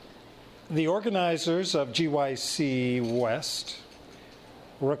The organizers of GYC West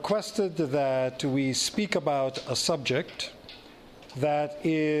requested that we speak about a subject that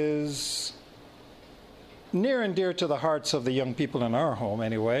is near and dear to the hearts of the young people in our home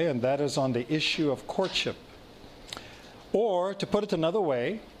anyway, and that is on the issue of courtship. Or, to put it another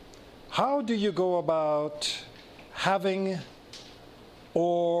way, how do you go about having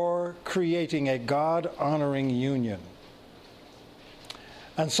or creating a God-honoring union?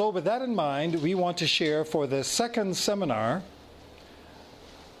 And so with that in mind, we want to share for the second seminar,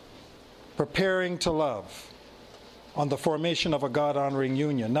 Preparing to Love, on the formation of a God-honoring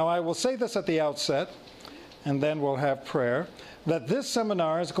union. Now, I will say this at the outset, and then we'll have prayer, that this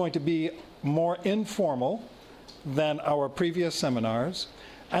seminar is going to be more informal than our previous seminars.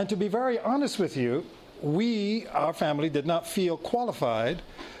 And to be very honest with you, we, our family, did not feel qualified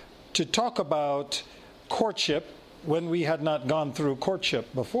to talk about courtship when we had not gone through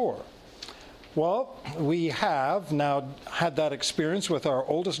courtship before. Well, we have now had that experience with our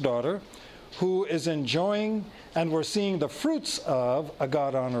oldest daughter, who is enjoying, and we're seeing the fruits of, a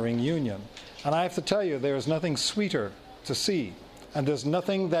God-honoring union. And I have to tell you, there is nothing sweeter to see, and there's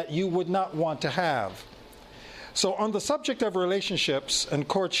nothing that you would not want to have. So on the subject of relationships and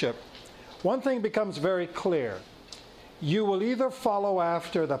courtship, one thing becomes very clear. You will either follow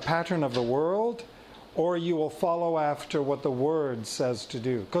after the pattern of the world, or you will follow after what the Word says to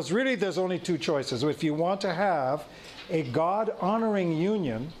do. Because really there's only two choices. If you want to have a God-honoring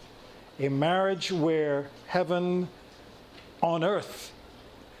union, a marriage where heaven on earth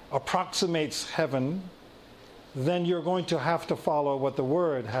approximates heaven, then you're going to have to follow what the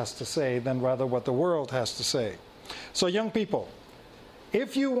Word has to say than rather what the world has to say. So young people,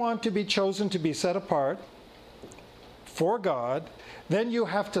 if you want to be chosen to be set apart for God, then you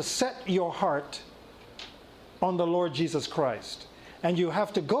have to set your heart on the Lord Jesus Christ. And you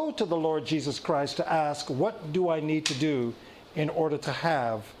have to go to the Lord Jesus Christ to ask, what do I need to do in order to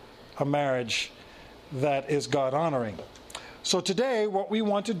have a marriage that is God-honoring? So today, what we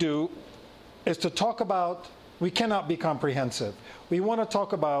want to do is to talk about, we cannot be comprehensive. We want to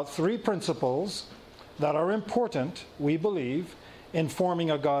talk about three principles that are important, we believe, in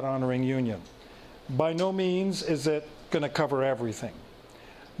forming a God-honoring union. By no means is it going to cover everything.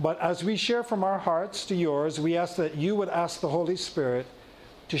 But as we share from our hearts to yours, we ask that you would ask the Holy Spirit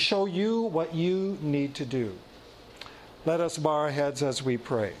to show you what you need to do. Let us bow our heads as we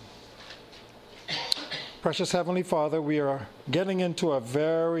pray. Precious Heavenly Father, we are getting into a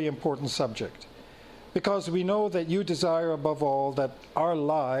very important subject because we know that you desire above all that our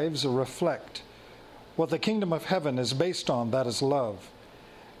lives reflect what the kingdom of heaven is based on, that is love,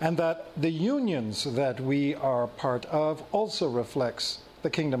 and that the unions that we are part of also reflects the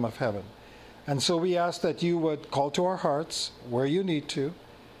kingdom of heaven. And so we ask that you would call to our hearts where you need to,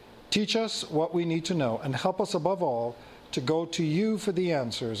 teach us what we need to know, and help us above all to go to you for the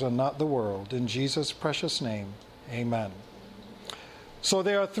answers and not the world. In Jesus' precious name, amen. So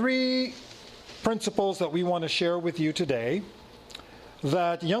there are three principles that we want to share with you today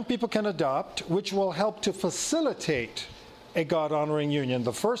that young people can adopt, which will help to facilitate a God-honoring union.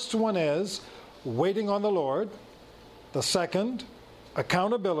 The first one is waiting on the Lord. The second,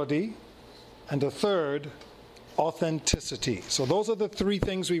 accountability. And the third, authenticity. So those are the three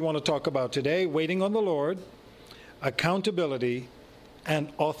things we want to talk about today: waiting on the Lord, accountability,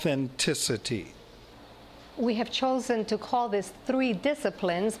 and authenticity. We have chosen to call this three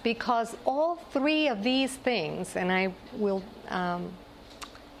disciplines because all three of these things, and I will,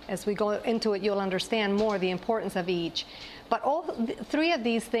 as we go into it, you'll understand more the importance of each. But all three of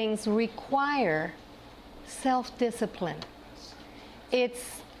these things require self-discipline.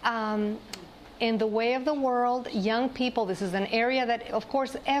 It's in the way of the world, young people, this is an area that, of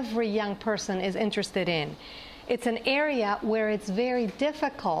course, every young person is interested in. It's an area where it's very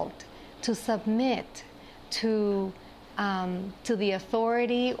difficult to submit to the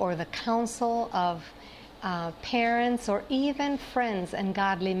authority or the counsel of parents or even friends and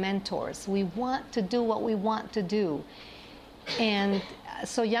godly mentors. We want to do what we want to do. And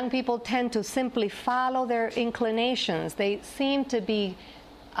so young people tend to simply follow their inclinations. They seem to be,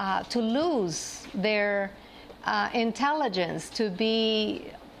 to lose their intelligence, to be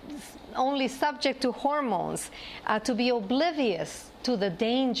only subject to hormones, to be oblivious to the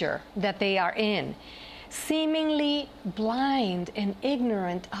danger that they are in, seemingly blind and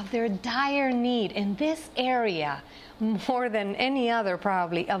ignorant of their dire need in this area, more than any other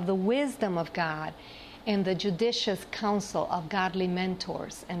probably, of the wisdom of God and the judicious counsel of godly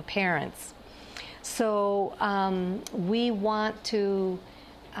mentors and parents. So we want to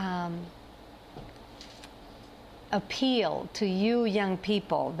appeal to you young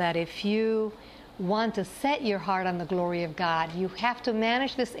people that if you want to set your heart on the glory of God, you have to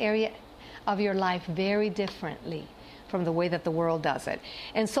manage this area of your life very differently from the way that the world does it.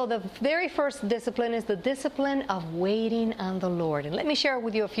 And so the very first discipline is the discipline of waiting on the Lord. And let me share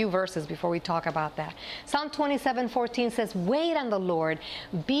with you a few verses before we talk about that. Psalm 27:14 says, "Wait on the Lord,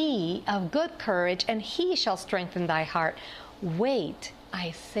 be of good courage, and he shall strengthen thy heart. Wait,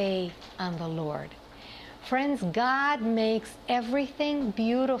 I say, on the Lord." Friends, God makes everything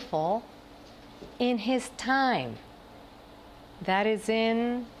beautiful in his time. That is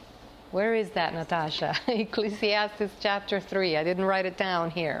in, where is that, Natasha? Ecclesiastes chapter 3. I didn't write it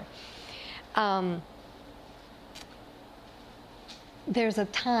down here. There's a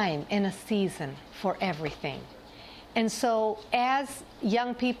time and a season for everything. And so as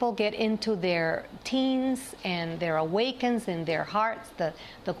young people get into their teens and there awakens in their hearts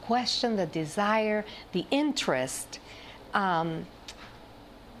the question, the desire, the interest,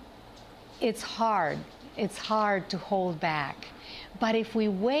 it's hard. It's hard to hold back. But if we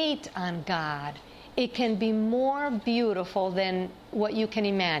wait on God, it can be more beautiful than what you can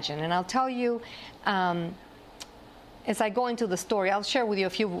imagine. And I'll tell you, as I go into the story, I'll share with you a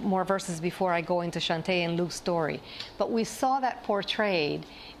few more verses before I go into Shantae and Luke's story. But we saw that portrayed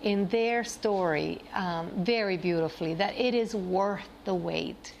in their story very beautifully, that it is worth the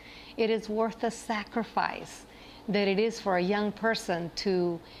wait. It is worth the sacrifice that it is for a young person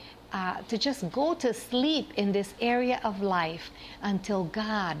to just go to sleep in this area of life until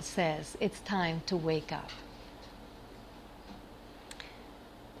God says it's time to wake up.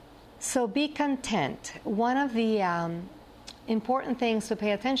 So be content. One of the important things to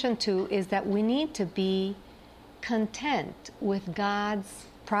pay attention to is that we need to be content with God's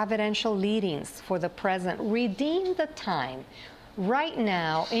providential leadings for the present. Redeem the time. Right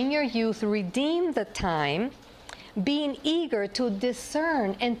now, in your youth, redeem the time, being eager to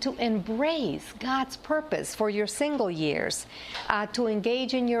discern and to embrace God's purpose for your single years, to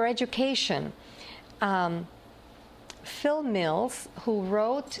engage in your education. Phil Mills, who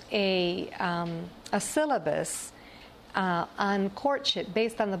wrote a syllabus on courtship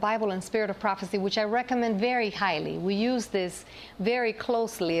based on the Bible and Spirit of Prophecy, which I recommend very highly. We used this very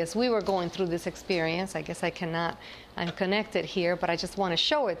closely as we were going through this experience. I guess I'm connected here, but I just want to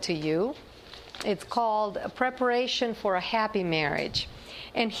show it to you. It's called Preparation for a Happy Marriage.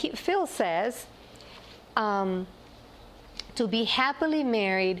 And Phil says, to be happily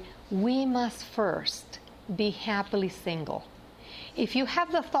married, we must first be happily single. If you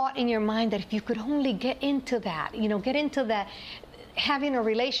have the thought in your mind that if you could only get into that, having a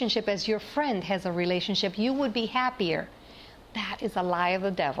relationship as your friend has a relationship, you would be happier. That is a lie of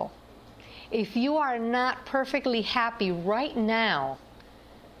the devil. If you are not perfectly happy right now,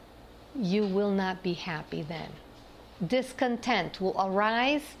 you will not be happy then. Discontent will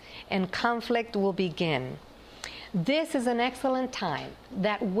arise and conflict will begin. This is an excellent time.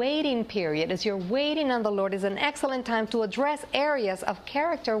 That waiting period, as you're waiting on the Lord, is an excellent time to address areas of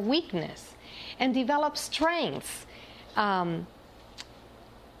character weakness and develop strengths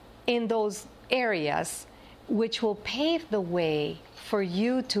in those areas, which will pave the way for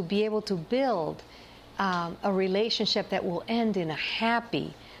you to be able to build a relationship that will end in a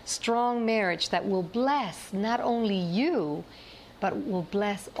happy, strong marriage that will bless not only you, but will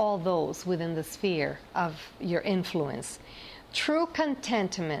bless all those within the sphere of your influence. True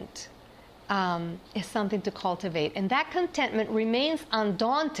contentment is something to cultivate. And that contentment remains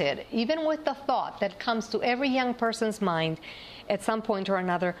undaunted, even with the thought that comes to every young person's mind at some point or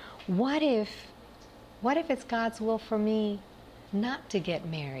another, what if it's God's will for me not to get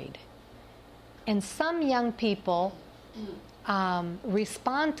married? And some young people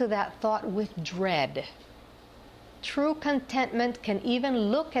respond to that thought with dread. True contentment can even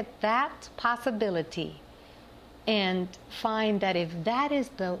look at that possibility and find that if that is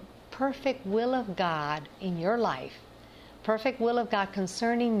the perfect will of God in your life, perfect will of God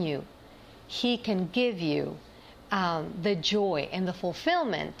concerning you, He can give you the joy and the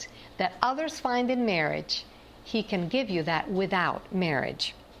fulfillment that others find in marriage. He can give you that without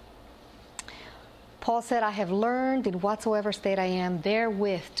marriage. Paul said, I have learned in whatsoever state I am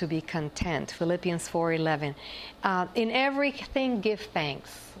therewith to be content. Philippians 4:11. In everything give thanks,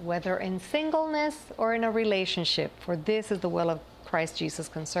 whether in singleness or in a relationship, for this is the will of Christ Jesus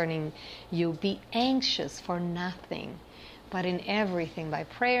concerning you. Be anxious for nothing, but in everything by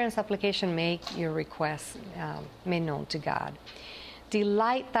prayer and supplication make your requests made known to God.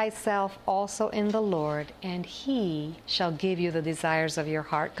 Delight thyself also in the Lord, and He shall give you the desires of your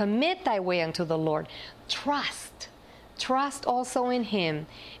heart. Commit thy way unto the Lord. Trust Trust also in him,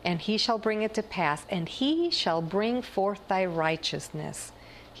 and he shall bring it to pass, and he shall bring forth thy righteousness.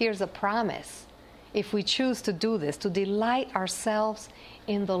 Here's a promise. If we choose to do this, to delight ourselves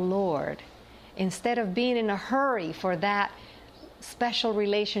in the Lord, instead of being in a hurry for that special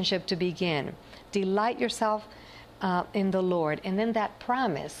relationship to begin, delight yourself in the Lord, and then that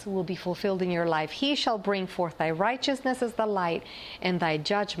promise will be fulfilled in your life. He shall bring forth thy righteousness as the light, and thy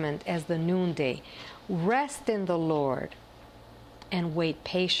judgment as the noonday. Rest in the Lord and wait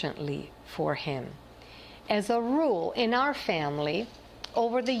patiently for him. As a rule, in our family,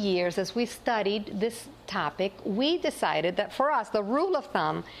 over the years, as we studied this topic, we decided that for us, the rule of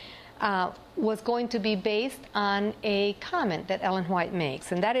thumb was going to be based on a comment that Ellen White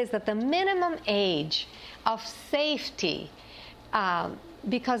makes, and that is that the minimum age of safety,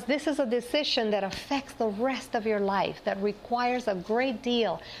 because this is a decision that affects the rest of your life, that requires a great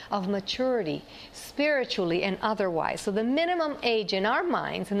deal of maturity, spiritually and otherwise. So the minimum age in our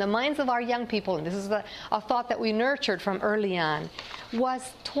minds, in the minds of our young people, and this is a thought that we nurtured from early on,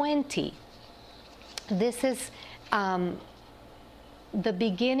 was 20. This is the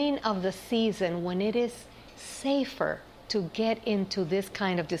beginning of the season when it is safer to get into this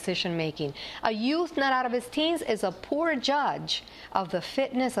kind of decision making. A youth not out of his teens is a poor judge of the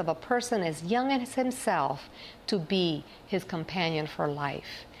fitness of a person as young as himself to be his companion for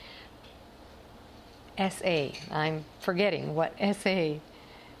life. S.A. I'm forgetting what S.A.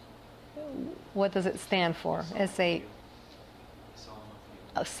 What does it stand for? S.A.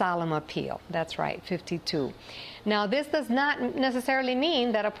 A solemn appeal. That's right, 52. Now, this does not necessarily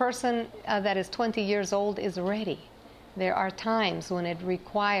mean that a person that is 20 years old is ready. There are times when it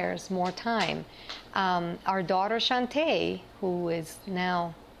requires more time. Our daughter Shantae, who is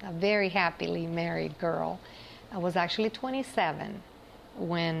now a very happily married girl, was actually 27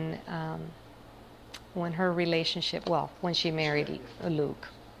 when her relationship, when she married Luke.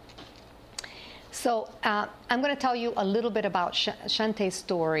 So I'm going to tell you a little bit about Shantae's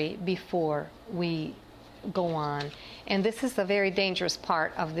story before we go on. And this is a very dangerous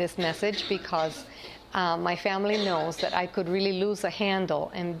part of this message because my family knows that I could really lose a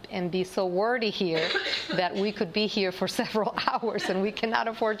handle and be so wordy here that we could be here for several hours, and we cannot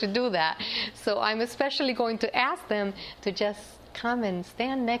afford to do that. So I'm especially going to ask them to just come and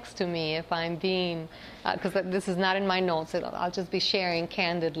stand next to me if I'm being, because this is not in my notes. I'll just be sharing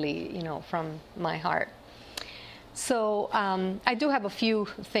candidly, from my heart. So I do have a few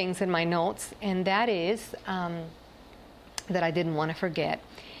things in my notes, and that is that I didn't want to forget.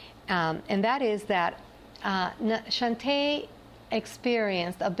 And that is that Shantae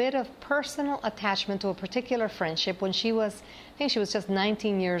experienced a bit of personal attachment to a particular friendship when she was just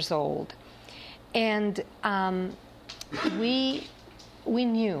 19 years old. And we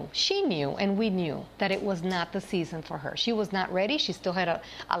knew, she knew, and we knew that it was not the season for her. She was not ready. She still had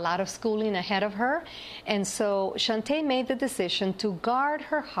a lot of schooling ahead of her. And so Shantae made the decision to guard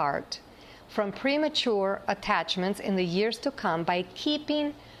her heart from premature attachments in the years to come by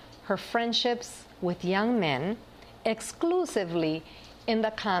keeping her friendships with young men exclusively in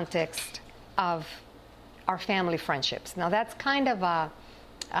the context of our family friendships. Now that's kind of a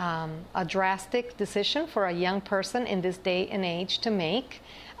drastic decision for a young person in this day and age to make.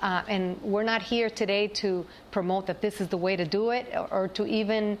 And we're not here today to promote that this is the way to do it or to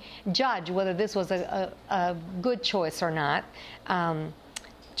even judge whether this was a good choice or not.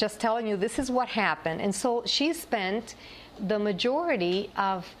 Just telling you this is what happened. And so she spent the majority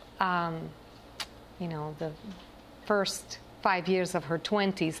of the first 5 years of her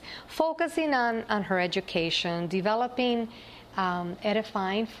 20s focusing on her education, developing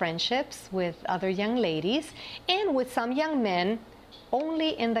edifying friendships with other young ladies and with some young men only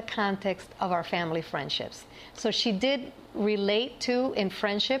in the context of our family friendships. So she did relate to in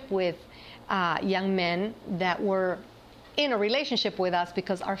friendship with young men that were in a relationship with us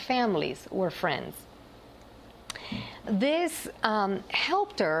because our families were friends. This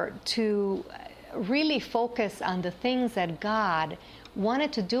helped her to really focus on the things that God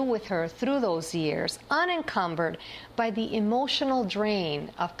wanted to do with her through those years, unencumbered by the emotional drain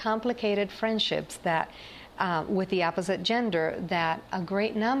of complicated friendships that, with the opposite gender, that a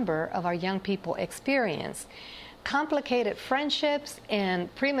great number of our young people experience. Complicated friendships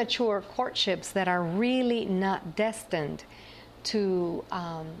and premature courtships that are really not destined to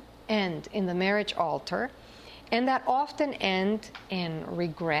end in the marriage altar, and that often end in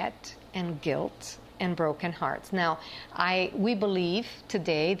regret and guilt and broken hearts. Now, we believe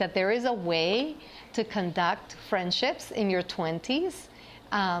today that there is a way to conduct friendships in your 20s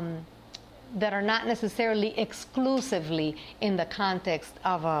that are not necessarily exclusively in the context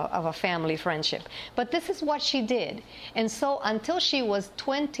of a family friendship. But this is what she did. And so until she was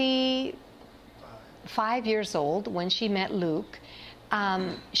 25 years old, when she met Luke,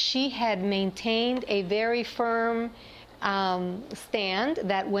 she had maintained a very firm stand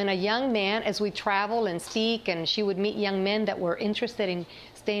that when a young man, as we travel and speak, and she would meet young men that were interested in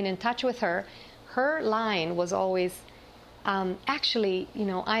staying in touch with her, her line was always, actually, you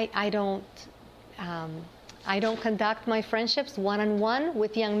know, I don't conduct my friendships one-on-one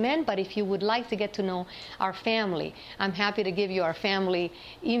with young men, but if you would like to get to know our family, I'm happy to give you our family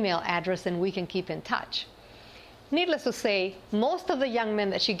email address and we can keep in touch. Needless to say, most of the young men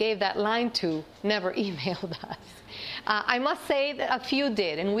that she gave that line to never emailed us. I must say that a few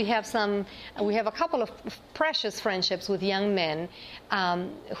did, and we have a couple of precious friendships with young men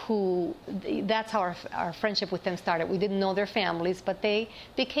who, that's how our friendship with them started. We didn't know their families, but they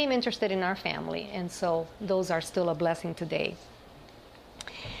became interested in our family, and so those are still a blessing today.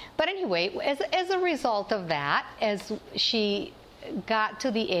 But anyway, as a result of that, as she got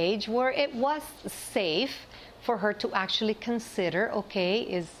to the age where it was safe for her to actually consider, okay,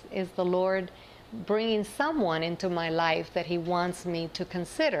 is the Lord bringing someone into my life that he wants me to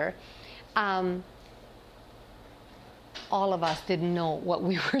consider, all of us didn't know what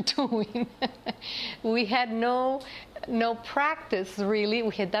we were doing. We had no practice, really.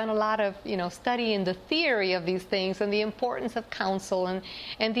 We had done a lot of, studying the theory of these things and the importance of counsel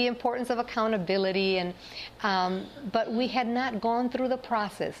and the importance of accountability, but we had not gone through the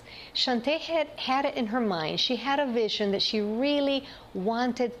process. Shante had it in her mind. She had a vision that she really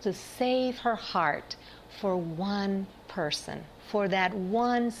wanted to save her heart for one person, for that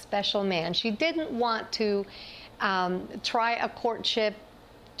one special man. She didn't want to try a courtship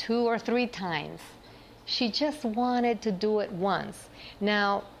 2 or 3 times. She just wanted to do it once.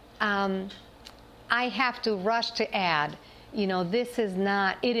 Now, I have to rush to add,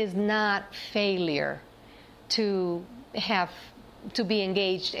 it is not failure to be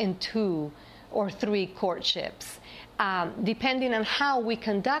engaged in 2 or 3 courtships. Depending on how we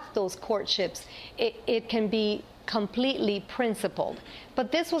conduct those courtships, it can be completely principled.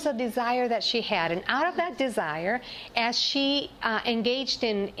 But this was a desire that she had, and out of that desire, as she engaged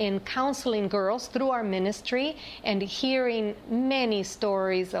in counseling girls through our ministry and hearing many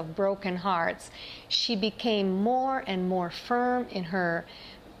stories of broken hearts, she became more and more firm in her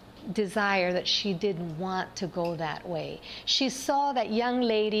desire that she didn't want to go that way. She saw that young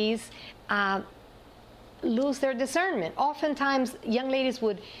ladies lose their discernment. Oftentimes, young ladies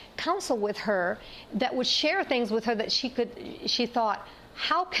would counsel with her that would share things with her that she thought,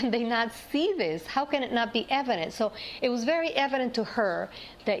 how can they not see this? How can it not be evident? So it was very evident to her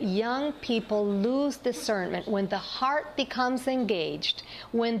that young people lose discernment when the heart becomes engaged,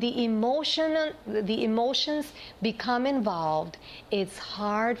 when the emotions become involved. It's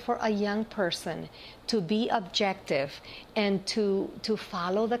hard for a young person to be objective and to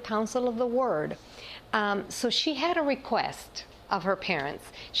follow the counsel of the Word. So she had a request of her parents.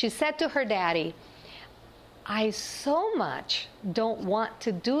 She said to her daddy, I so much don't want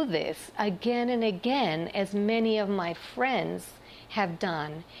to do this again and again, as many of my friends have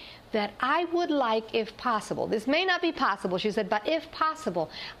done, that I would like, if possible, this may not be possible, she said, but if possible,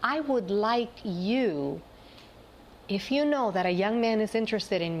 I would like you, if you know that a young man is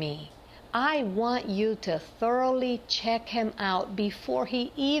interested in me, I want you to thoroughly check him out before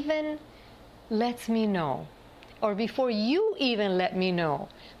he even lets me know, or before you even let me know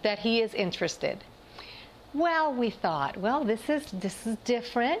that he is interested. Well, we thought, this is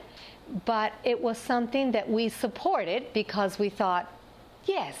different, but it was something that we supported because we thought,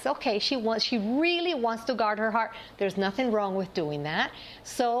 yes, okay, she really wants to guard her heart. There's nothing wrong with doing that.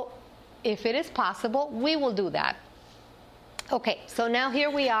 So if it is possible, we will do that. Okay, so now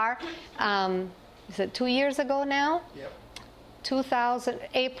here we are. Is it 2 years ago now? Yep.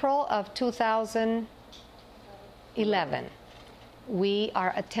 April of 2011. We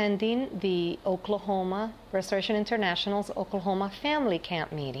are attending the Oklahoma Restoration International's Oklahoma Family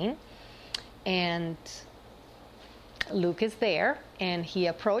Camp meeting, and Luke is there, and he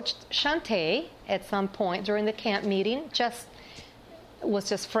approached Shante at some point during the camp meeting, was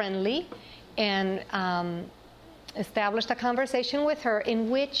just friendly, and established a conversation with her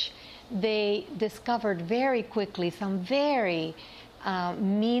in which they discovered very quickly some very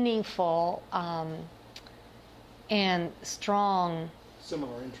meaningful and strong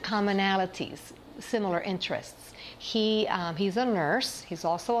commonalities, similar interests. He's a nurse. He's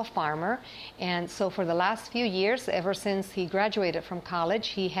also a farmer. And so for the last few years, ever since he graduated from college,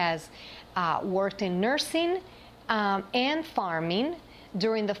 he has worked in nursing and farming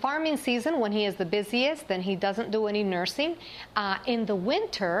During the farming season, when he is the busiest, then he doesn't do any nursing. In the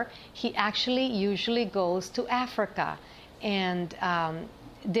winter, he actually usually goes to Africa, and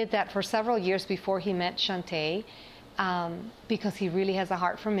did that for several years before he met Shantae, because he really has a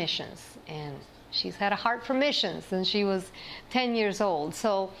heart for missions. And she's had a heart for missions since she was 10 years old.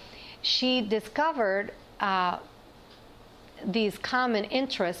 So she discovered these common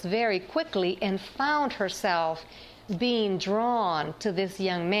interests very quickly and found herself being drawn to this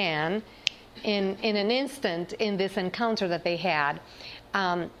young man in an instant in this encounter that they had.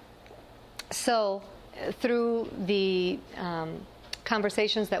 So through the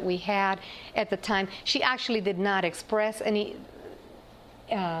conversations that we had at the time, she actually did not express any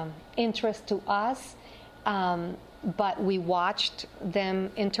interest to us, but we watched them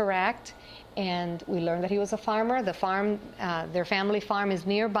interact, and we learned that he was a farmer. The farm, their family farm, is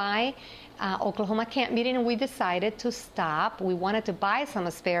nearby Oklahoma camp meeting, and we decided to stop. We wanted to buy some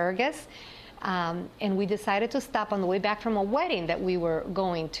asparagus, and we decided to stop on the way back from a wedding that we were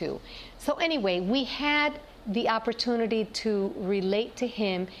going to. So anyway, we had the opportunity to relate to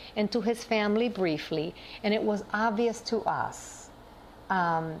him and to his family briefly, and it was obvious to us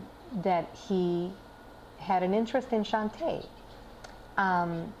that he had an interest in Shantae.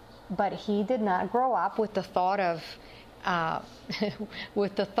 But he did not grow up with the thought of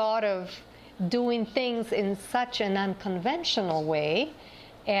doing things in such an unconventional way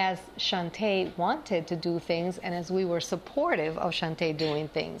as Shantae wanted to do things, and as we were supportive of Shantae doing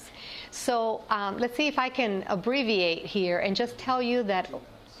things. So let's see if I can abbreviate here and just tell you that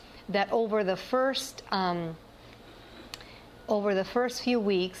over the first few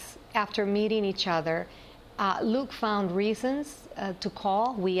weeks after meeting each other, Luke found reasons to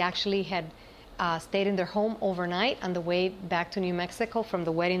call. We actually had stayed in their home overnight on the way back to New Mexico from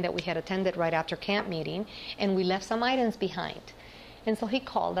the wedding that we had attended right after camp meeting, and we left some items behind. And so he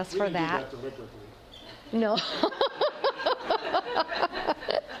called us for that. No.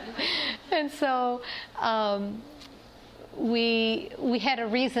 And so we had a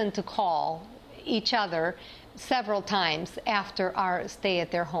reason to call each other several times after our stay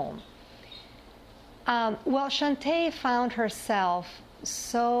at their home. Well, Shantae found herself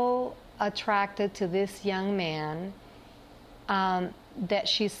so attracted to this young man that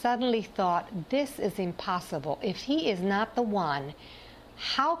she suddenly thought, this is impossible. If he is not the one,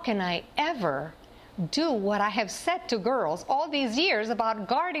 how can I ever do what I have said to girls all these years about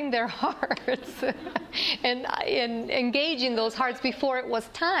guarding their hearts and engaging those hearts before it was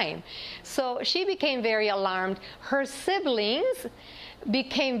time? So she became very alarmed. Her siblings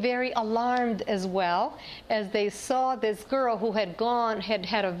became very alarmed as well, as they saw this girl who had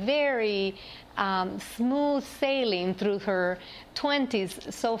had a very smooth sailing through her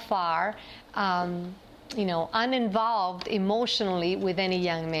 20s so far, uninvolved emotionally with any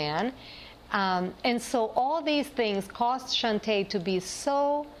young man. And so all these things caused Shantae to be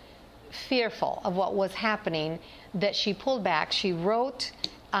so fearful of what was happening that she pulled back. She wrote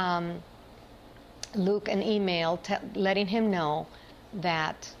Luke an email letting him know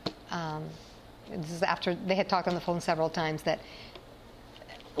that, this is after they had talked on the phone several times, that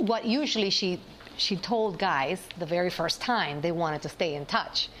what usually she told guys the very first time they wanted to stay in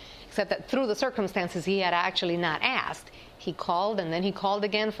touch, except that through the circumstances he had actually not asked. He called, and then he called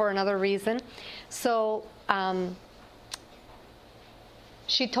again for another reason. So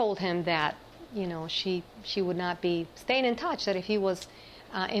she told him that, she would not be staying in touch, that if he was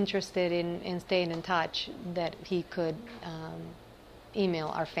interested in staying in touch, that he could email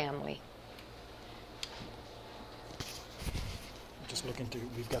our family. Just looking to,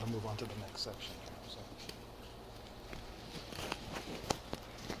 we've got to move on to the next section.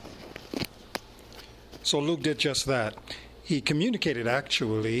 So Luke did just that. He communicated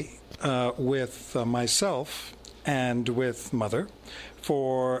actually with myself and with Mother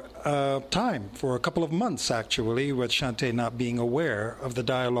for time, for a couple of months actually, with Shantae not being aware of the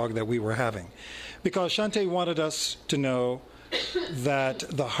dialogue that we were having. Because Shantae wanted us to know that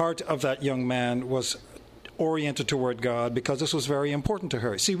the heart of that young man was oriented toward God, because this was very important to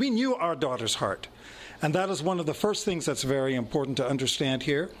her. See, we knew our daughter's heart, and that is one of the first things that's very important to understand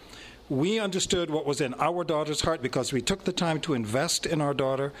here. We understood what was in our daughter's heart because we took the time to invest in our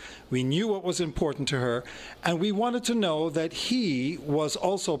daughter. We knew what was important to her, and we wanted to know that he was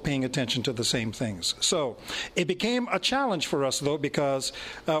also paying attention to the same things. So it became a challenge for us, though, because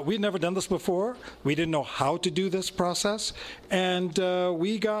we'd never done this before. We didn't know how to do this process, and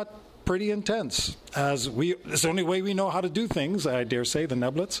we got pretty intense, it's the only way we know how to do things, I dare say, the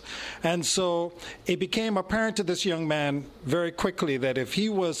Nebbletts. And so it became apparent to this young man very quickly that if he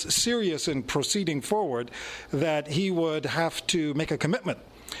was serious in proceeding forward, that he would have to make a commitment.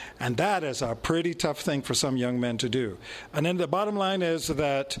 And that is a pretty tough thing for some young men to do. And then the bottom line is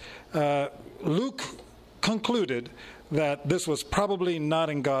that Luke concluded that this was probably not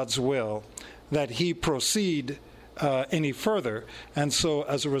in God's will, that he proceed any further. And so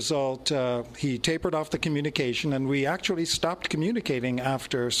as a result, he tapered off the communication, and we actually stopped communicating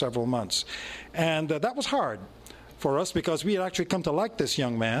after several months. And that was hard for us because we had actually come to like this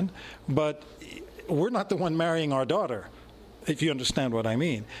young man, but we're not the one marrying our daughter, if you understand what I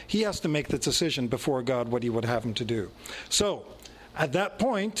mean. He has to make the decision before God what he would have him to do. So at that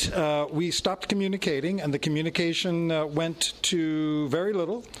point, we stopped communicating, and the communication went to very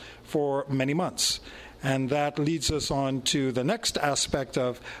little for many months. And that leads us on to the next aspect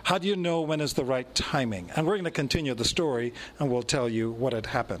of how do you know when is the right timing? And we're going to continue the story, and we'll tell you what had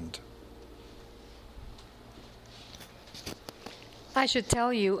happened. I should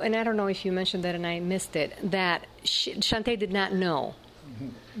tell you, and I don't know if you mentioned that and I missed it, that Shantae did not know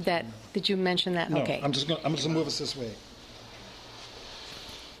that. Did you mention that? No, okay. I'm just going to move us this way.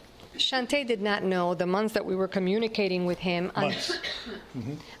 Shantae did not know the months that we were communicating with him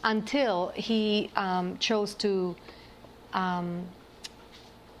until he chose to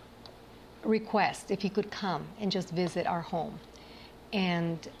request if he could come and just visit our home.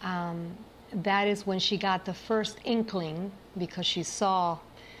 And that is when she got the first inkling, because she saw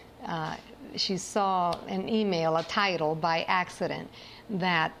an email, a title by accident,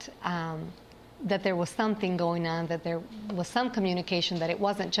 that there was something going on, that there was some communication, that it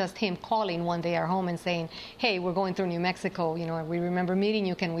wasn't just him calling one day our home and saying, hey, we're going through New Mexico, we remember meeting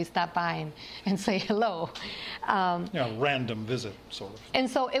you, can we stop by and say hello? Random visit, sort of. And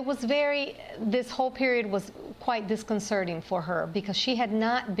so it was this whole period was quite disconcerting for her, because she had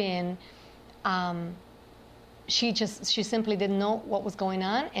not been, she simply didn't know what was going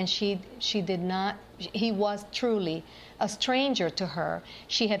on, and he was truly a stranger to her.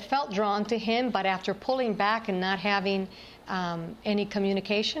 She had felt drawn to him, but after pulling back and not having any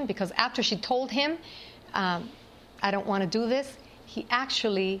communication, because after she told him, I don't want to do this, he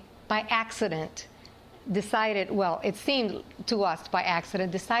actually, by accident, decided, well, it seemed to us by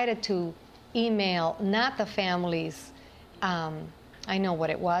accident, decided to email not the families, I know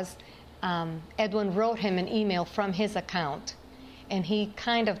what it was. Edwin wrote him an email from his account, and he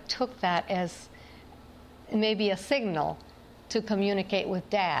kind of took that as maybe a signal to communicate with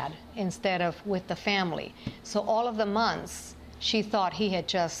Dad instead of with the family. So all of the months, she thought he had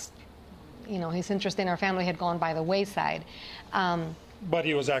just, his interest in our family had gone by the wayside. But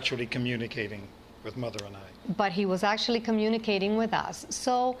he was actually communicating with Mother and I. But he was actually communicating with us.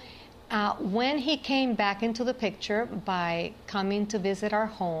 So when he came back into the picture by coming to visit our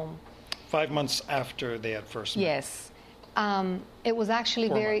home, 5 months after they had first met. Yes. It was actually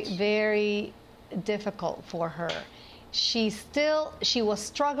very difficult for her. She was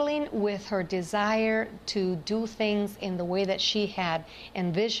struggling with her desire to do things in the way that she had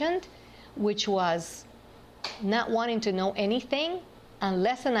envisioned, which was not wanting to know anything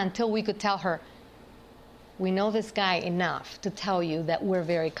unless and until we could tell her, we know this guy enough to tell you that we're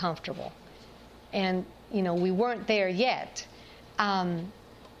very comfortable. And, we weren't there yet.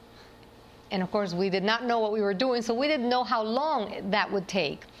 And of course, we did not know what we were doing, so we didn't know how long that would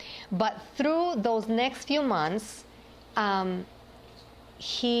take. But through those next few months, Shantae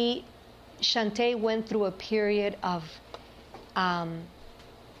went through a period of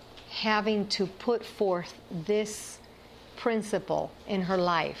having to put forth this principle in her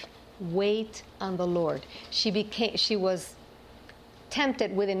life: wait on the Lord. She was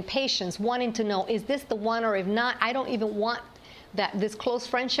tempted with impatience, wanting to know, is this the one, or if not, I don't even want this close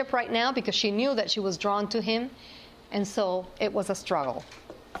friendship right now, because she knew that she was drawn to him. And so it was a struggle.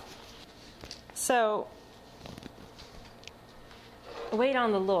 So, wait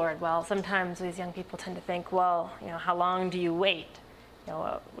on the Lord. Well, sometimes these young people tend to think, well, how long do you wait?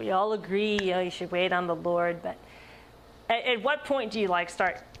 We all agree, you should wait on the Lord, but at what point do you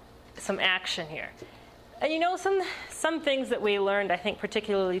start some action here? And some things that we learned, I think,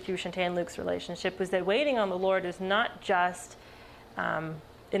 particularly through Shantae and Luke's relationship, was that waiting on the Lord is not just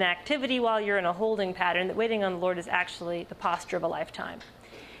an activity while you're in a holding pattern. That waiting on the Lord is actually the posture of a lifetime.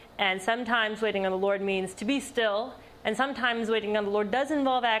 And sometimes waiting on the Lord means to be still, and sometimes waiting on the Lord does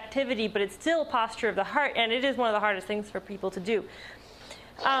involve activity, but it's still a posture of the heart, and it is one of the hardest things for people to do.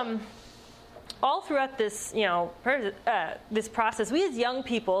 All throughout this, this process, we as young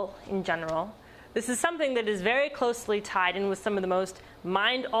people in general, this is something that is very closely tied in with some of the most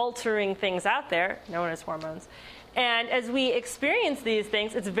mind-altering things out there, known as hormones. And as we experience these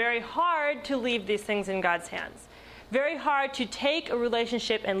things, it's very hard to leave these things in God's hands. Very hard to take a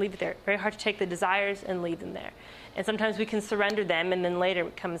relationship and leave it there. Very hard to take the desires and leave them there. And sometimes we can surrender them, and then later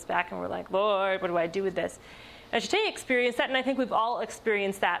it comes back and we're like, Lord, what do I do with this? And Shatei experienced that, and I think we've all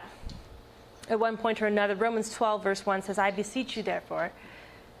experienced that at one point or another. Romans 12, verse 1 says, I beseech you, therefore,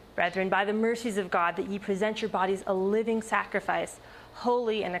 brethren, by the mercies of God, that ye present your bodies a living sacrifice,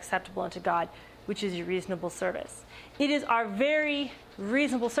 holy and acceptable unto God, which is your reasonable service. It is our very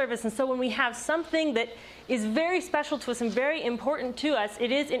reasonable service. And so when we have something that is very special to us and very important to us,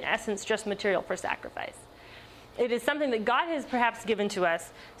 it is in essence just material for sacrifice. It is something that God has perhaps given to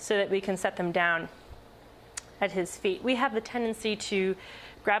us so that we can set them down at his feet. We have the tendency to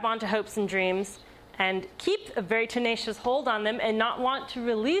grab onto hopes and dreams and keep a very tenacious hold on them and not want to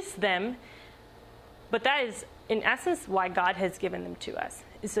release them. But that is, in essence, why God has given them to us,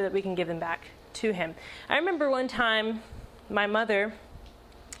 is so that we can give them back to him. I remember one time my mother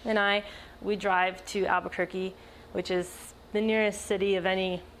and I, we drive to Albuquerque, which is the nearest city of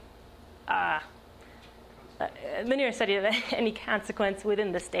any consequence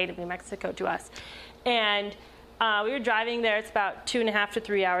within the state of New Mexico to us. And we were driving there. It's about 2.5 to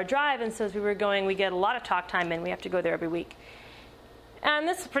 3 hour drive. And so as we were going, we get a lot of talk time in. We have to go there every week. And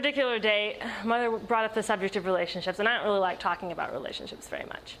this particular day, Mother brought up the subject of relationships. And I don't really like talking about relationships very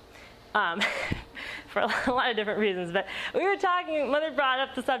much. For a lot of different reasons. But we were talking, Mother brought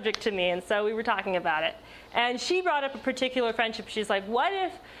up the subject to me, and so we were talking about it. And she brought up a particular friendship. She's like, what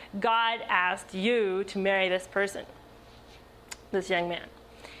if God asked you to marry this person, this young man?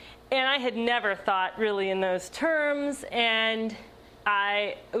 And I had never thought really in those terms, and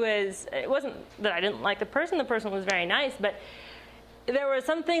it wasn't that I didn't like the person was very nice, but there were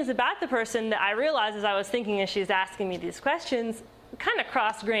some things about the person that I realized as I was thinking as she was asking me these questions kind of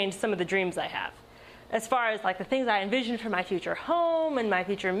cross-grained some of the dreams I have, as far as like the things I envisioned for my future home and my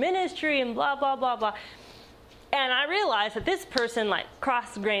future ministry and blah, blah, blah, blah. And I realized that this person like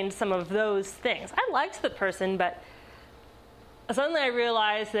cross-grained some of those things. I liked the person, but suddenly I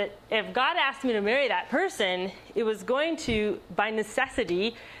realized that if God asked me to marry that person, it was going to, by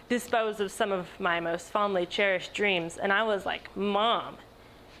necessity, dispose of some of my most fondly cherished dreams. And I was like, Mom,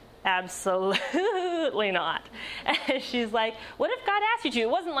 absolutely not. And she's like, what if God asked you to? It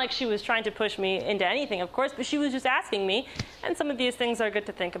wasn't like she was trying to push me into anything, of course, but she was just asking me. And some of these things are good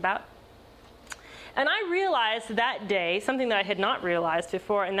to think about. And I realized that day something that I had not realized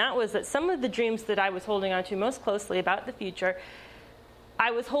before, and that was that some of the dreams that I was holding on to most closely about the future,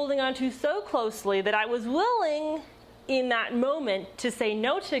 I was holding on to so closely that I was willing in that moment to say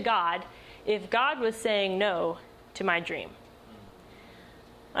no to God if God was saying no to my dream.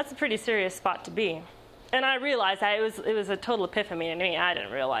 That's a pretty serious spot to be. And I realized that it was a total epiphany to me. I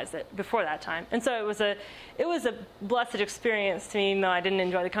didn't realize it before that time. And so it was a blessed experience to me, even though I didn't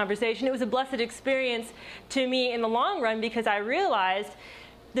enjoy the conversation. It was a blessed experience to me in the long run because I realized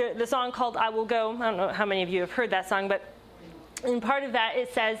the song called I Will Go. I don't know how many of you have heard that song, but in part of that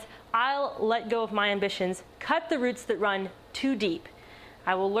it says, I'll let go of my ambitions, cut the roots that run too deep.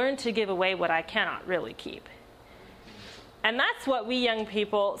 I will learn to give away what I cannot really keep. And that's what we young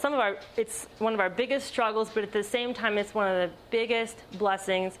people, it's one of our biggest struggles, but at the same time, it's one of the biggest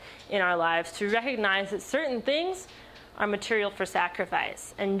blessings in our lives to recognize that certain things are material for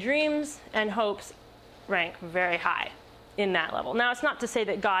sacrifice. And dreams and hopes rank very high in that level. Now, it's not to say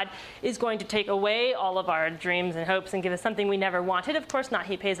that God is going to take away all of our dreams and hopes and give us something we never wanted. Of course not.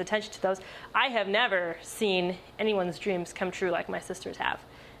 He pays attention to those. I have never seen anyone's dreams come true like my sisters have.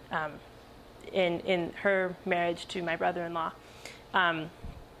 In her marriage to my brother-in-law.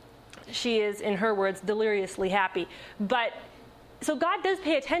 She is, in her words, deliriously happy. But so God does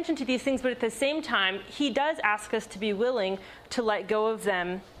pay attention to these things, but at the same time, he does ask us to be willing to let go of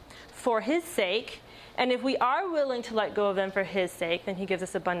them for his sake. And if we are willing to let go of them for his sake, then he gives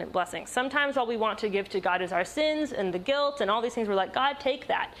us abundant blessings. Sometimes all we want to give to God is our sins and the guilt and all these things. We're like, God, take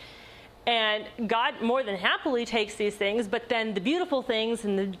that. And God more than happily takes these things, but then the beautiful things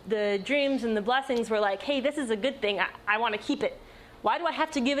and the dreams and the blessings were like, hey, this is a good thing. I want to keep it. Why do I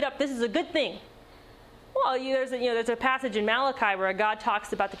have to give it up? This is a good thing. Well, there's a passage in Malachi where God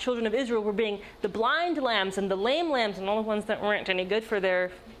talks about the children of Israel were being the blind lambs and the lame lambs and all the ones that weren't any good for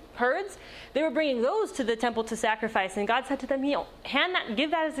their herds. They were bringing those to the temple to sacrifice. And God said to them, give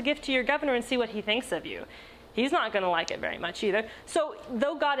that as a gift to your governor and see what he thinks of you. He's not going to like it very much either. So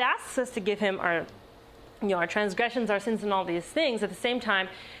though God asks us to give him our transgressions, our sins, and all these things, at the same time,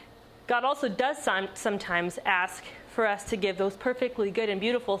 God also does sometimes ask for us to give those perfectly good and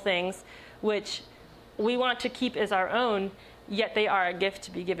beautiful things, which we want to keep as our own, yet they are a gift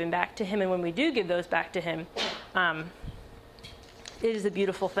to be given back to him. And when we do give those back to him, it is a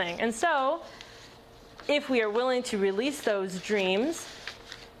beautiful thing. And so, if we are willing to release those dreams,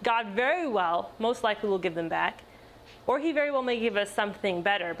 God very well, most likely will give them back. Or he very well may give us something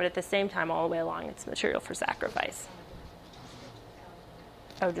better, but at the same time, all the way along, it's material for sacrifice.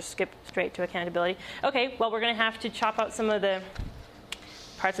 Oh, just skip straight to accountability. Okay, well, we're going to have to chop out some of the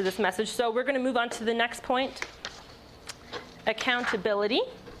parts of this message. So we're going to move on to the next point. Accountability.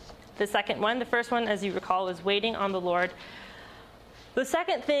 The second one. The first one, as you recall, is waiting on the Lord. The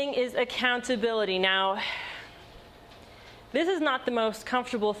second thing is accountability. Now, this is not the most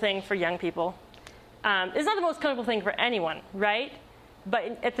comfortable thing for young people. It's not the most comfortable thing for anyone, right?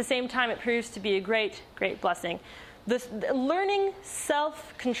 But at the same time, it proves to be a great, great blessing. Learning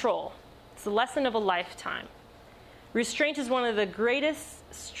self-control. It's the lesson of a lifetime. Restraint is one of the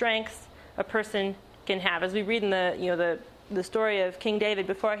greatest strengths a person can have. As we read in the story of King David,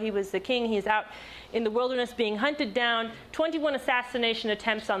 before he was the king, he's out in the wilderness being hunted down. 21 assassination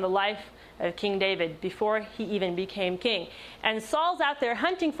attempts on the life of King David before he even became king. And Saul's out there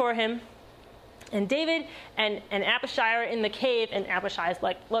hunting for him. And David and Abishai are in the cave, and Abishai's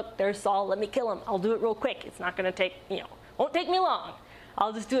like, look, there's Saul, let me kill him. I'll do it real quick. It's not going to take, won't take me long.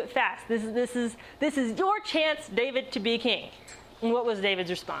 I'll just do it fast. This is your chance, David, to be king. And what was David's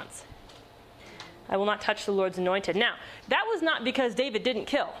response? I will not touch the Lord's anointed. Now, that was not because David didn't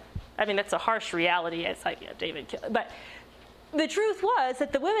kill. I mean, that's a harsh reality. It's like, David killed. But the truth was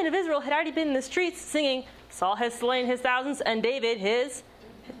that the women of Israel had already been in the streets singing, Saul has slain his thousands, and David his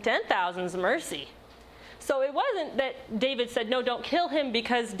 10,000's mercy. So it wasn't that David said, no, don't kill him,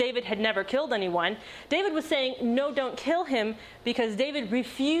 because David had never killed anyone. David was saying, no, don't kill him, because David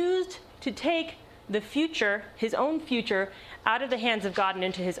refused to take the future, his own future, out of the hands of God and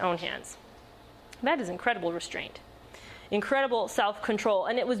into his own hands. That is incredible restraint, incredible self-control.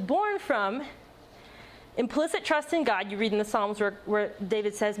 And it was born from implicit trust in God. You read in the Psalms where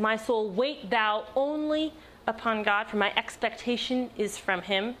David says, my soul, wait thou only upon God, for my expectation is from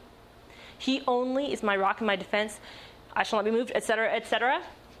him. He only is my rock and my defense. I shall not be moved, etc., etc.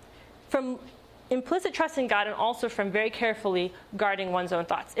 From implicit trust in God, and also from very carefully guarding one's own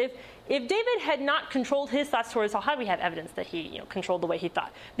thoughts. If David had not controlled his thoughts towards Saul, how do we have evidence that he controlled the way he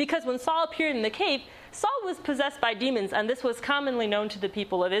thought? Because when Saul appeared in the cave, Saul was possessed by demons, and this was commonly known to the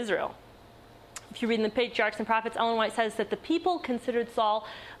people of Israel. If you read in the Patriarchs and Prophets, Ellen White says that the people considered Saul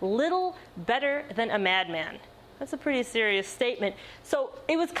little better than a madman. That's a pretty serious statement. So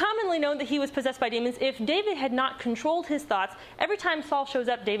it was commonly known that he was possessed by demons. If David had not controlled his thoughts, every time Saul shows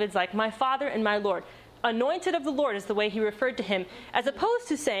up, David's like, my father and my Lord. Anointed of the Lord is the way he referred to him, as opposed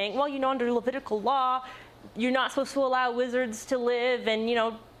to saying, well, under Levitical law, you're not supposed to allow wizards to live, and,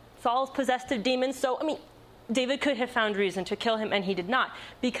 Saul's possessed of demons. So, David could have found reason to kill him, and he did not,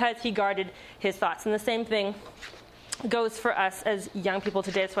 because he guarded his thoughts. And the same thing goes for us as young people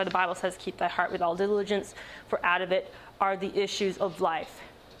today. That's why the Bible says, keep thy heart with all diligence, for out of it are the issues of life.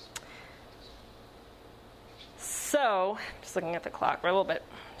 So, just looking at the clock, we're a little bit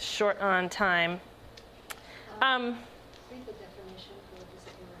short on time. Read the definition for the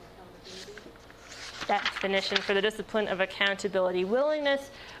discipline of accountability. Definition for the discipline of accountability. Willingness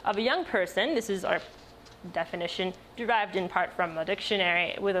of a young person, this is our definition, derived in part from the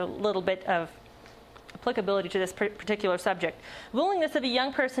dictionary with a little bit of applicability to this particular subject. Willingness of a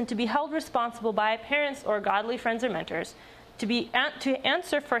young person to be held responsible by parents or godly friends or mentors to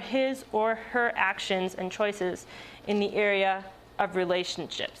answer for his or her actions and choices in the area of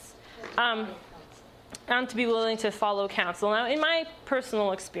relationships. And to be willing to follow counsel. Now, in my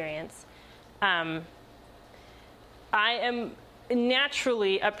personal experience, I am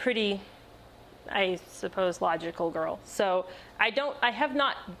naturally a pretty, I suppose, logical girl. So I have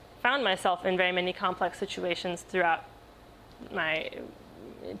not found myself in very many complex situations throughout my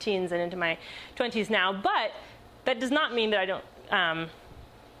teens and into my 20s now. But that does not mean that I don't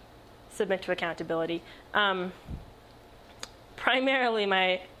submit to accountability. Primarily,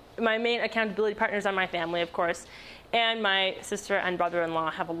 my main accountability partners are my family, of course, and my sister and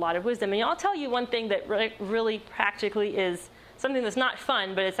brother-in-law have a lot of wisdom. And I'll tell you one thing that really practically is something that's not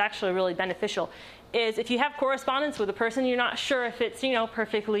fun, but it's actually really beneficial, is if you have correspondence with a person, you're not sure if it's,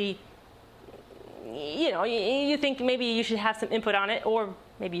 perfectly, you think maybe you should have some input on it, or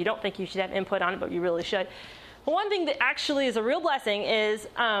maybe you don't think you should have input on it, but you really should. But one thing that actually is a real blessing is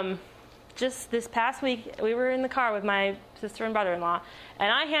just this past week, we were in the car with my sister and brother-in-law,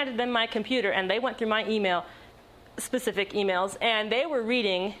 and I handed them my computer, and they went through my specific emails, and they were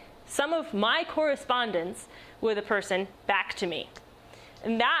reading some of my correspondence with a person back to me.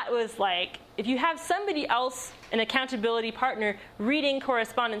 And that was if you have somebody else, an accountability partner, reading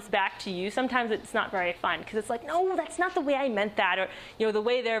correspondence back to you, sometimes it's not very fun because it's like, no, that's not the way I meant that, or the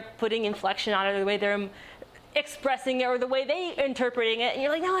way they're putting inflection on it, or the way they're expressing it, or the way they're interpreting it, and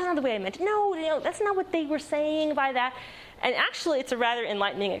you're like, no, that's not the way I meant it. No, that's not what they were saying by that. And actually, it's a rather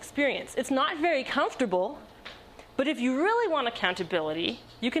enlightening experience. It's not very comfortable, but if you really want accountability,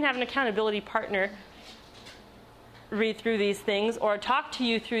 you can have an accountability partner read through these things or talk to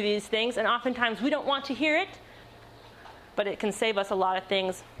you through these things, and oftentimes we don't want to hear it, but it can save us a lot of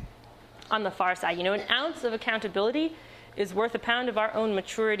things on the far side. An ounce of accountability is worth a pound of our own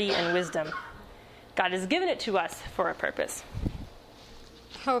maturity and wisdom. God has given it to us for a purpose.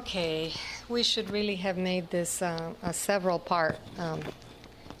 Okay, we should really have made this a several-part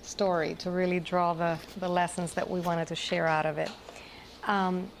story to really draw the lessons that we wanted to share out of it.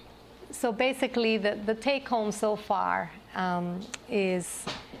 So basically, the take-home so far is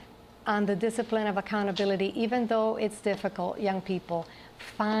on the discipline of accountability. Even though it's difficult, young people,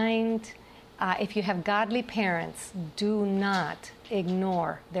 find, if you have godly parents, do not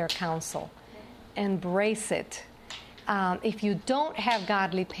ignore their counsel. Embrace it. If you don't have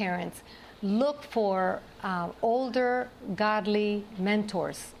godly parents, look for older godly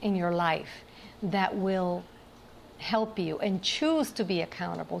mentors in your life that will help you, and choose to be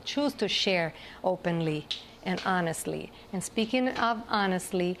accountable, choose to share openly and honestly. And speaking of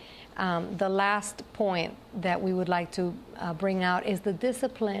honestly, the last point that we would like to bring out is the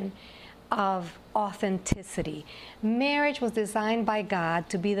discipline of authenticity. Marriage was designed by God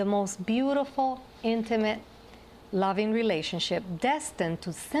to be the most beautiful, intimate, loving relationship, destined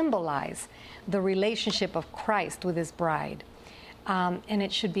to symbolize the relationship of Christ with his bride. And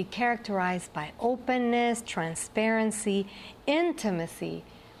it should be characterized by openness, transparency, intimacy,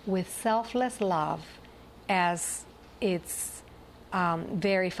 with selfless love as its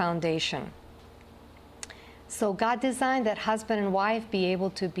very foundation. So God designed that husband and wife be able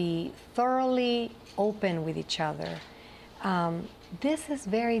to be thoroughly open with each other. This is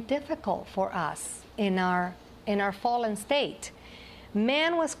very difficult for us in our fallen state.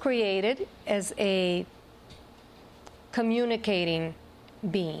 Man was created as a communicating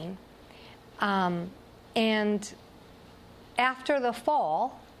being, and after the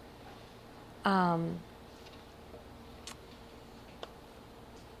fall,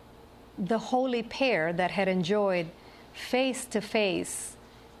 the holy pair that had enjoyed face-to-face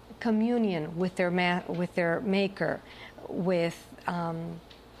communion with their Maker, with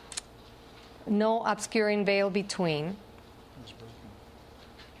no obscuring veil between,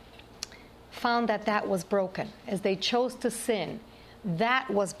 found that was broken. As they chose to sin, that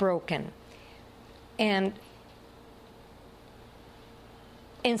was broken. And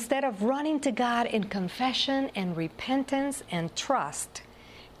instead of running to God in confession and repentance and trust,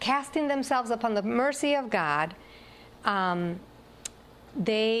 casting themselves upon the mercy of God,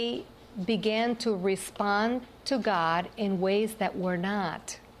 they began to respond to God in ways that were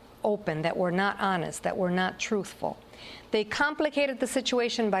not open, that were not honest, that were not truthful. They complicated the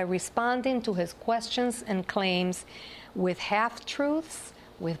situation by responding to his questions and claims with half-truths,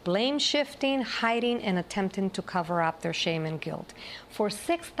 with blame shifting, hiding, and attempting to cover up their shame and guilt. For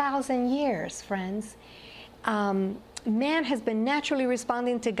 6,000 years, friends, man has been naturally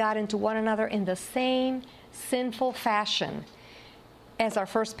responding to God and to one another in the same sinful fashion as our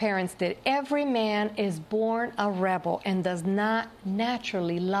first parents did. Every man is born a rebel and does not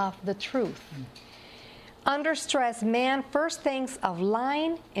naturally love the truth. Under stress, man first thinks of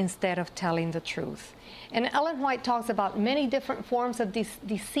lying instead of telling the truth. And Ellen White talks about many different forms of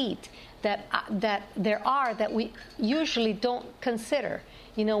deceit that there are that we usually don't consider.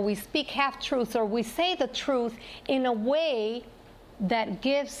 We speak half-truths, or we say the truth in a way that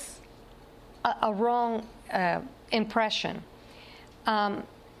gives a wrong impression.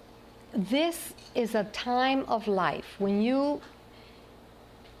 This is a time of life when you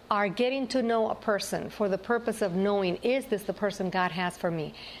are getting to know a person for the purpose of knowing, is this the person God has for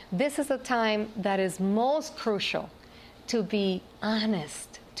me? This is a time that is most crucial to be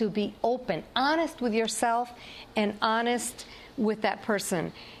honest, to be open, honest with yourself and honest with that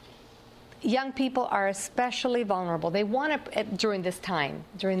person. Young people are especially vulnerable. They want to, during this time,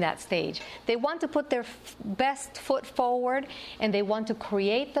 during that stage, they want to put their best foot forward, and they want to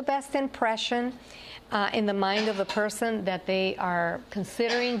create the best impression in the mind of the person that they are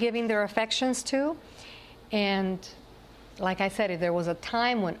considering giving their affections to. And like I said, if there was a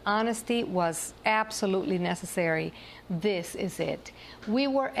time when honesty was absolutely necessary, this is it. We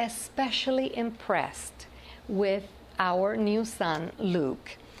were especially impressed with our new son,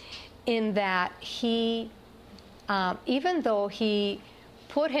 Luke, in that he, even though he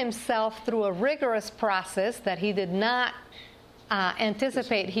put himself through a rigorous process that he did not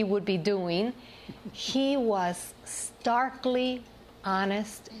anticipate he would be doing. He was starkly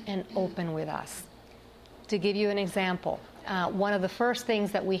honest and open with us. To give you an example, one of the first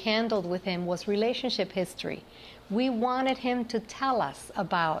things that we handled with him was relationship history. We wanted him to tell us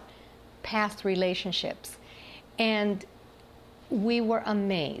about past relationships. And we were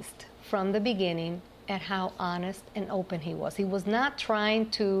amazed from the beginning at how honest and open he was. He was not trying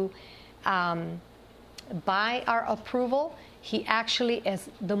to buy our approval. He actually, as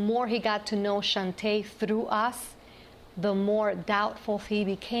the more he got to know Shantae through us, the more doubtful he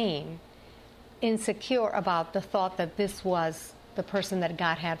became, insecure about the thought that this was the person that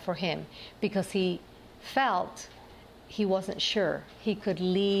God had for him, because he felt he wasn't sure he could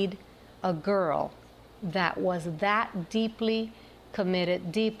lead a girl that was that deeply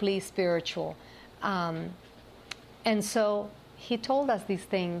committed, deeply spiritual. And so he told us these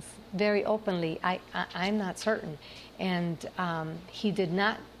things very openly. I'm not certain. And he did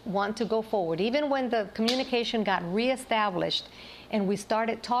not want to go forward. Even when the communication got reestablished and we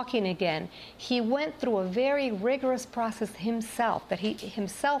started talking again, he went through a very rigorous process himself, that he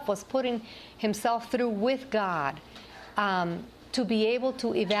himself was putting himself through with God, to be able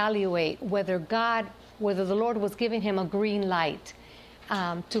to evaluate whether the Lord was giving him a green light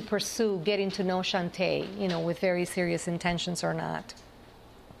to pursue getting to know Shantae, with very serious intentions or not.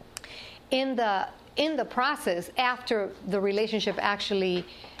 In the process, after the relationship actually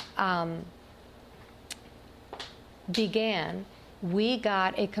began, we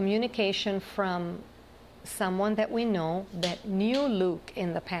got a communication from someone that we know that knew Luke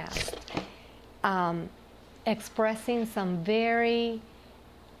in the past, expressing some very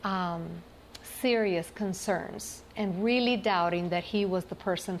serious concerns and really doubting that he was the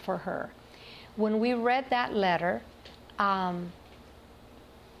person for her. When we read that letter, on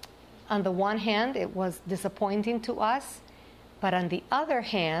the one hand, it was disappointing to us, but on the other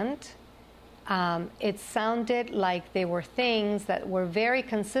hand, it sounded like they were things that were very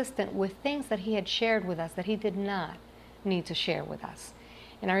consistent with things that he had shared with us that he did not need to share with us.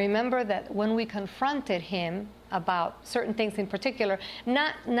 And I remember that when we confronted him about certain things in particular,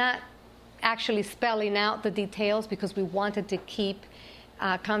 not actually spelling out the details because we wanted to keep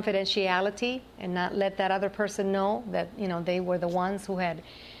confidentiality and not let that other person know that, they were the ones who had.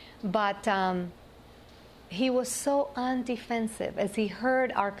 But he was so undefensive. As he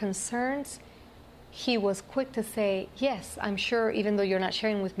heard our concerns, he was quick to say, yes, I'm sure, even though you're not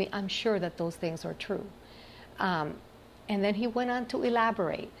sharing with me, I'm sure that those things are true. And then he went on to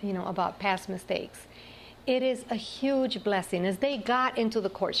elaborate, about past mistakes. It is a huge blessing. As they got into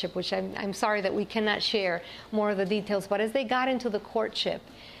the courtship, which I'm sorry that we cannot share more of the details, but as they got into the courtship,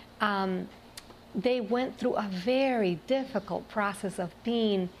 they went through a very difficult process of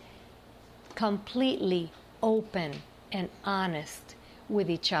being completely open and honest with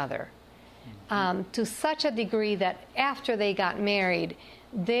each other, to such a degree that after they got married,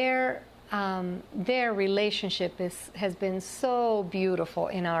 their relationship has been so beautiful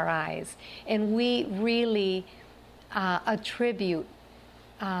in our eyes, and we really attribute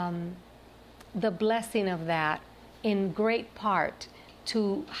the blessing of that in great part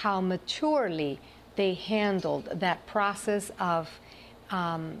to how maturely they handled that process of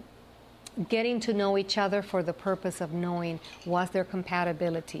getting to know each other for the purpose of knowing was there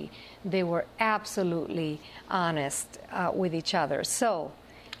compatibility. They were absolutely honest with each other. So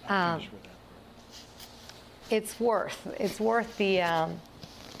it's worth the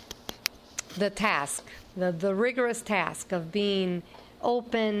task, the rigorous task of being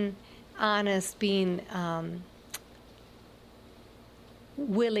open, honest, being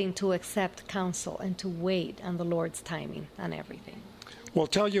willing to accept counsel and to wait on the Lord's timing on everything. Well,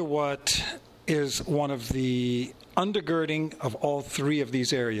 tell you what is one of the undergirding of all three of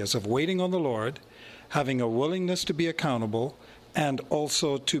these areas of waiting on the Lord, having a willingness to be accountable, and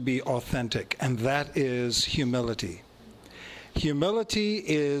also to be authentic, and that is humility. Humility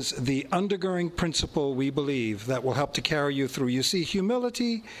is the undergirding principle, we believe, that will help to carry you through. You see,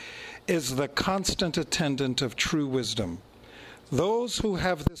 humility is the constant attendant of true wisdom. Those who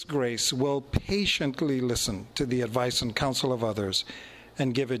have this grace will patiently listen to the advice and counsel of others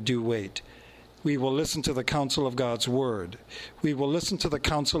and give it due weight. We will listen to the counsel of God's Word. We will listen to the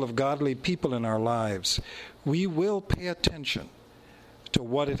counsel of godly people in our lives. We will pay attention to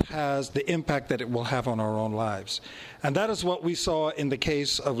what it has, the impact that it will have on our own lives. And that is what we saw in the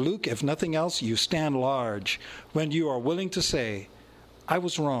case of Luke. If nothing else, you stand large when you are willing to say, I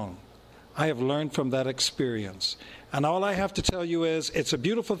was wrong. I have learned from that experience. And all I have to tell you is it's a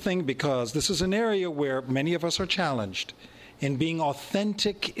beautiful thing, because this is an area where many of us are challenged in being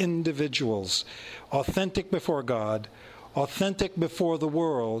authentic individuals, authentic before God, authentic before the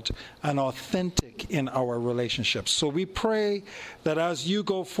world, and authentic in our relationships. So we pray that as you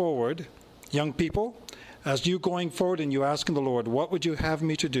go forward, young people, as you going forward and you asking the Lord, what would you have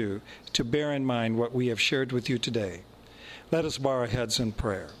me to do, to bear in mind what we have shared with you today. Let us bow our heads in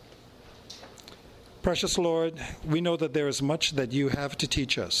prayer. Precious Lord, we know that there is much that you have to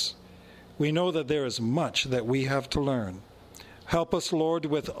teach us. We know that there is much that we have to learn. Help us, Lord,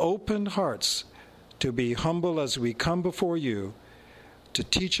 with open hearts to be humble as we come before you, to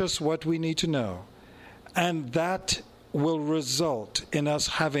teach us what we need to know. And that will result in us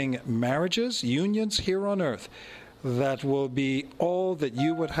having marriages, unions here on earth that will be all that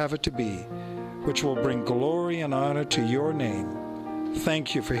you would have it to be, which will bring glory and honor to your name.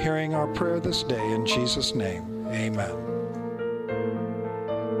 Thank you for hearing our prayer this day. In Jesus' name, amen.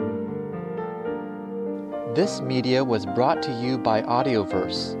 This media was brought to you by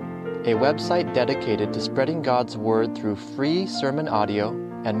Audioverse, a website dedicated to spreading God's Word through free sermon audio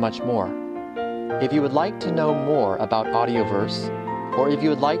and much more. If you would like to know more about Audioverse, or if you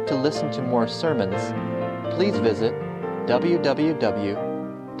would like to listen to more sermons, please visit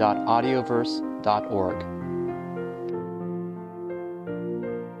www.audioverse.org.